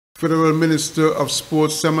Federal Minister of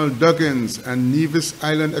Sports Samal Duggins and Nevis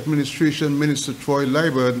Island Administration Minister Troy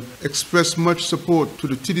Liburd expressed much support to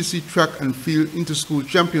the TDC Track and Field Interschool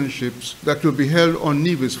Championships that will be held on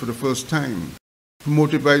Nevis for the first time.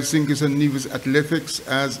 Promoted by St. Kitts and Nevis Athletics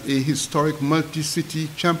as a historic multi-city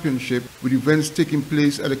championship, with events taking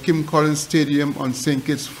place at the Kim Collins Stadium on St.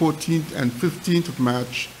 Kitts 14th and 15th of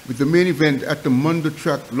March, with the main event at the Mundo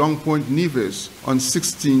Track Long Point Nevis on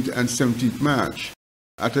 16th and 17th March.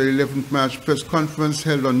 At the 11th March press conference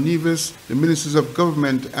held on Nevis, the Ministers of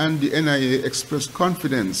Government and the NIA expressed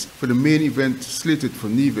confidence for the main event slated for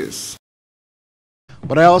Nevis.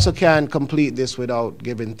 But I also can't complete this without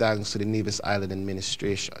giving thanks to the Nevis Island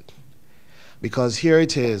Administration. Because here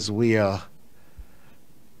it is, we have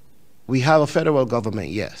a federal government,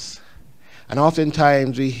 yes. And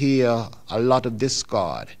oftentimes we hear a lot of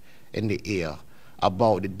discord in the air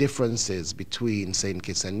about the differences between St.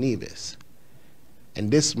 Kitts and Nevis. In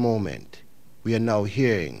this moment, we are now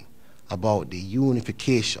hearing about the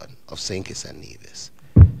unification of St. Kitts and Nevis.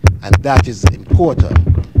 And that is important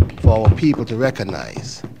for our people to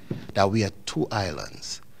recognize that we are two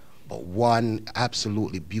islands, but one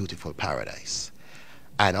absolutely beautiful paradise.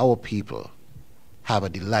 And our people have a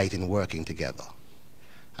delight in working together.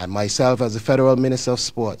 And myself, as the Federal Minister of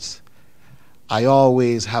Sports, I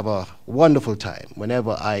always have a wonderful time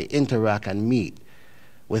whenever I interact and meet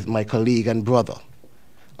with my colleague and brother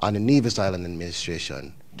on the Nevis Island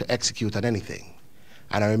Administration to execute on anything.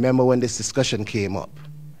 And I remember when this discussion came up,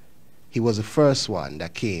 he was the first one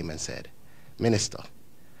that came and said, "Minister,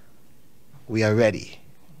 we are ready.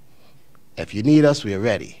 If you need us, we are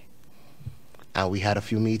ready." And we had a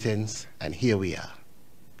few meetings, and here we are,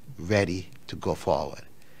 ready to go forward.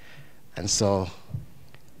 And so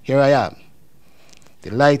here I am,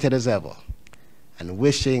 delighted as ever, and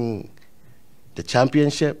wishing the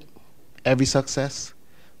championship every success,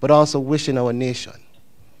 but also wishing our nation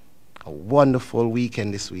a wonderful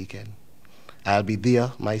weekend this weekend. I'll be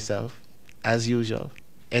there myself, as usual,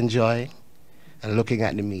 enjoying and looking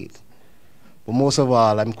at the meet. But most of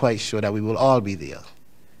all, I'm quite sure that we will all be there,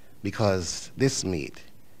 because this meet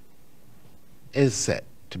is set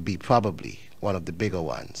to be probably one of the bigger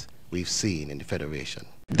ones we've seen in the Federation.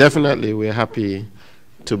 Definitely, we're happy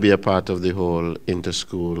to be a part of the whole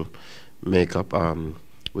inter-school makeup.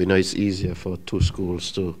 We know it's easier for two schools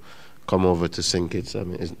to come over to St. Kitts. I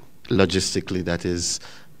mean, logistically, that is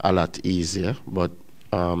a lot easier, but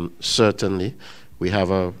certainly we have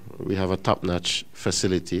a top-notch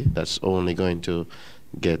facility that's only going to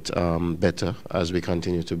get better as we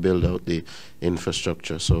continue to build out the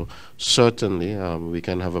infrastructure. So certainly we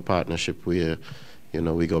can have a partnership where, you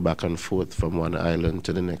know, we go back and forth from one island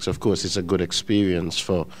to the next. Of course, it's a good experience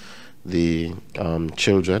for the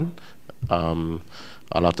children,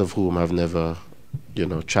 a lot of whom have never, you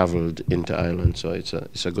know, traveled into Ireland. So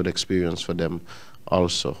it's a good experience for them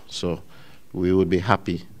also. So we would be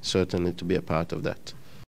happy, certainly, to be a part of that.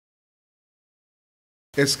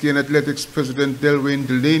 SKN Athletics President Delwayne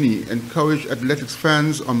Delaney encouraged athletics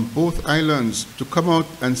fans on both islands to come out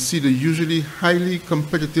and see the usually highly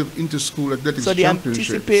competitive inter-school athletics championships.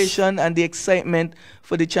 So the anticipation and the excitement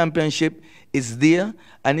for the championship is there,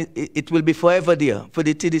 and it will be forever there for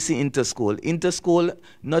the TDC Interschool. Interschool,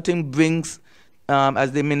 nothing brings,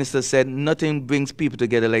 as the minister said, nothing brings people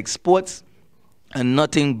together like sports, and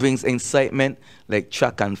nothing brings excitement like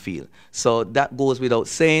track and field. So that goes without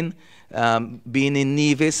saying. Being in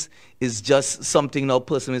Nevis is just something now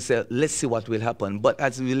personally say, let's see what will happen. But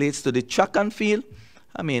as it relates to the track and field,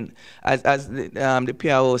 I mean, as the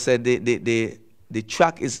PRO said, the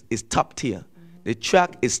track is top tier. The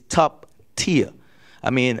track is top tier. I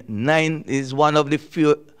mean, 9 is one of the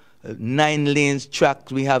few 9 lanes track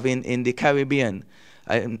we have in the Caribbean.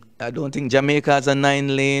 I don't think Jamaica has a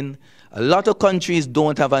 9 lane. A lot of countries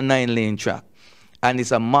don't have a 9 lane track. And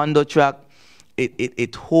it's a Mondo track.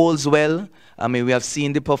 It holds well. I mean, we have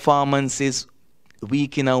seen the performances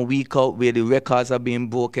week in and week out where the records are being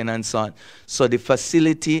broken and so on. So the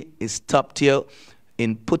facility is top tier.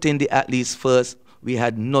 In putting the athletes first, we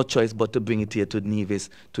had no choice but to bring it here to Nevis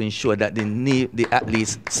to ensure that the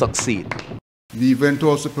athletes succeed. The event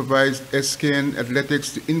also provides SKN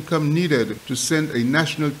Athletics the income needed to send a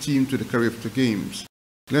national team to the Caribbean Games.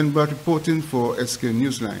 Glenn Bart reporting for SKN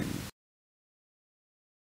Newsline.